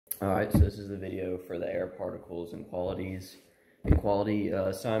Alright, so this is the video for the air particles and quality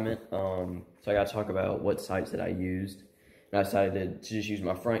assignment. So I got to talk about what sites that I used. And I decided to just use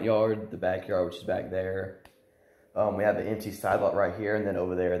my front yard, the backyard, which is back there. We have an empty side lot right here, and then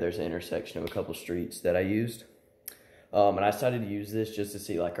over there, there's an intersection of a couple streets that I used. And I decided to use this just to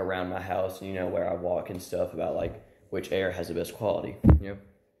see like around my house, you know, where I walk and stuff about like which air has the best quality, you know.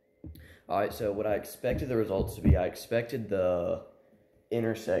 Alright, so what I expected the results to be, I expected the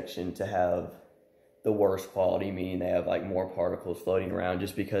intersection to have the worst quality, meaning they have like more particles floating around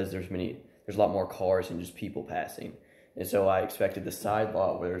just because there's a lot more cars and just people passing. And so I expected the side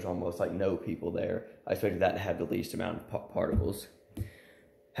lot where there's almost like no people there, I expected that to have the least amount of particles.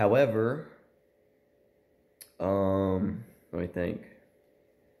 However, let me think.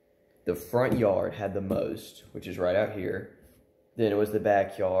 The front yard had the most, which is right out here. Then it was the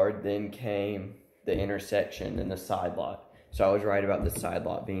backyard, then came the intersection and the side lot. So I was right about the side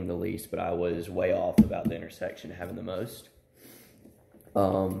lot being the least, but I was way off about the intersection having the most.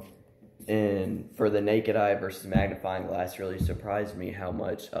 And for the naked eye versus magnifying glass, really surprised me how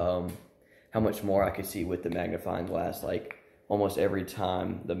much more I could see with the magnifying glass. Like almost every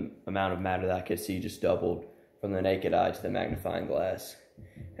time, the amount of matter that I could see just doubled from the naked eye to the magnifying glass.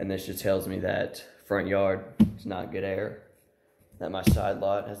 And this just tells me that front yard is not good air, that my side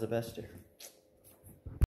lot has the best air.